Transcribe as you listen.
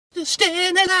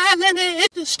Stand alive,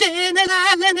 stand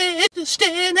alive,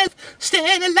 stand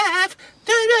alive.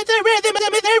 The rhythm of the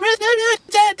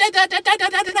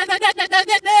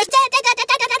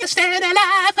stand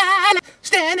alive,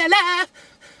 stand alive.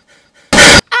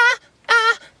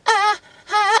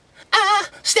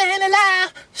 Stand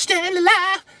alive, stand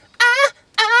alive.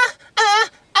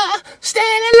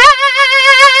 Stand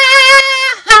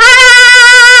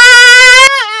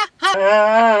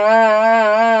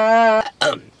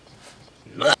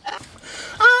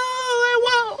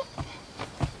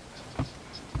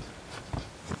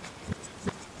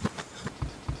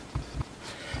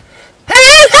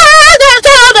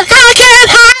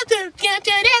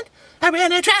I'm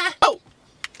gonna try. Oh.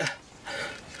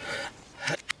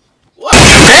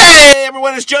 Hey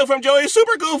everyone, it's Joe from Joey's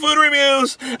Super Cool Food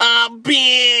Reviews. I'm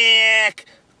back.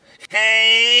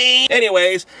 Hey.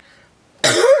 Anyways,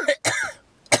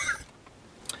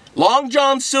 Long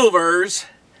John Silver's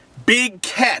Big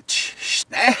Catch.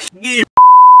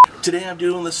 Today I'm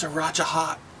doing the Sriracha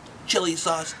Hot Chili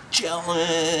Sauce Challenge.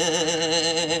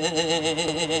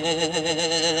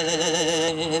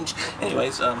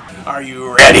 Anyways, are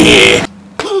you ready?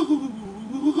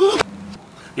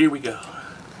 Here we go.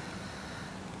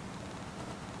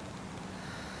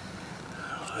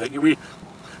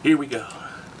 Here we go.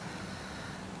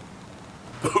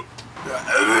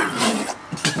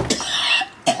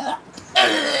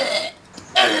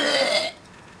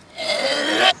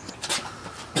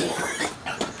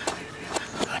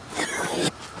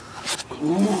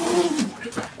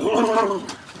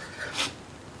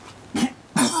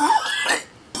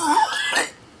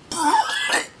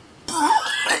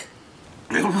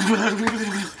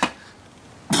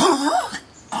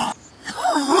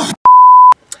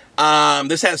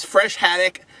 This has fresh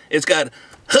haddock. It's got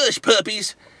hush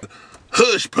puppies.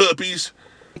 Hush puppies.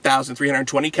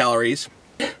 1,320 calories.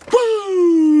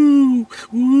 Woo!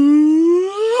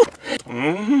 Woo!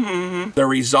 The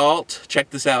result,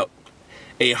 check this out.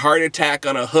 A heart attack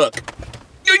on a hook.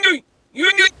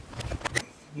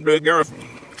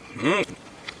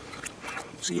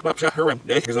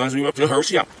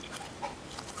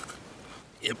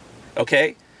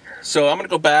 Okay, so I'm gonna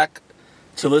go back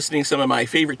to listening to some of my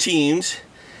favorite teams,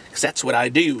 because that's what I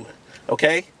do,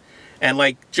 okay? And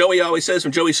like Joey always says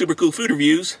from Joey's Super Cool Food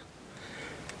Reviews,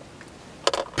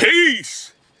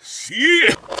 peace! See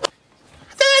ya!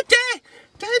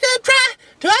 Try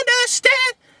to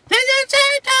understand, baby,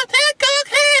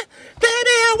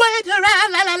 wait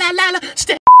around, la la la la.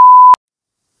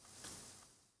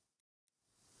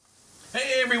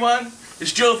 Hey everyone,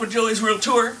 it's Joe from Joey's World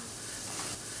Tour.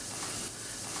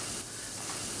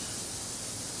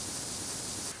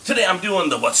 Today I'm doing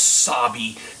the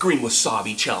green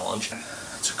wasabi challenge.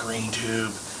 It's a green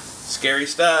tube. Scary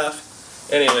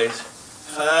stuff. Anyways,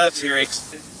 5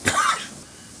 icks.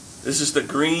 This is the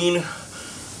green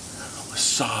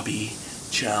wasabi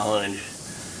challenge.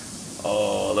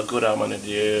 Oh, look what I'm gonna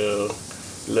do.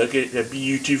 Look at how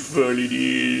beautiful it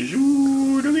is.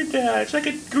 Ooh, look at that. It's like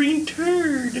a green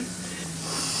turd.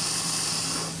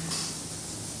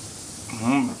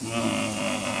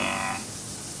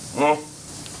 Oh.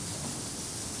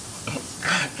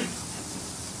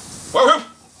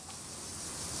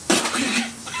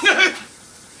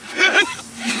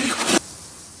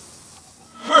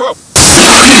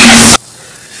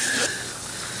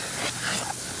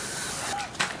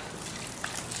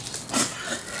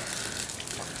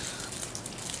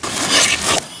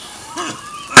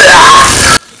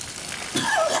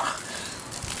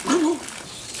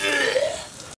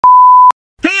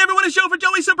 Hey everyone, it's Joe for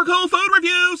Joey's Super Cool Food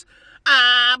Reviews.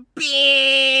 I'm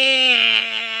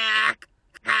back.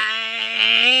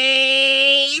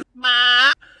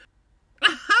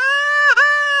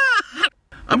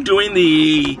 I'm doing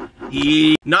the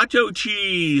nacho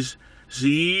cheese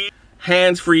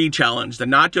hands-free challenge. The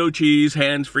nacho cheese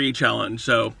hands-free challenge.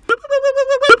 So.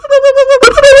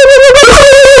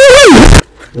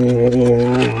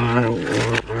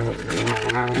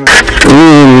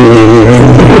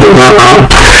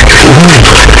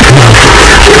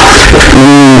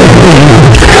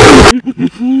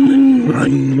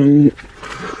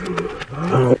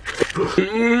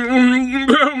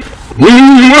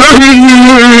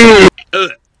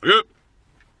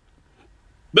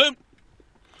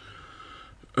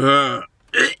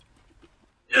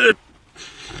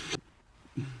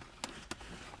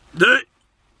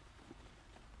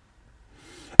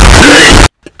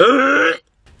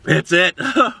 That's it.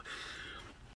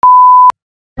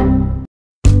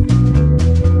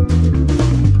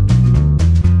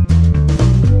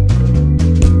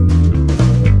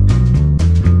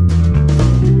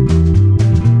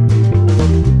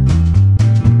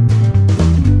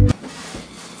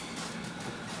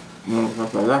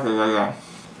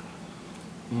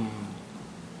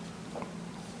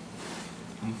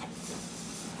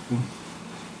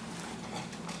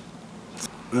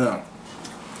 Yeah.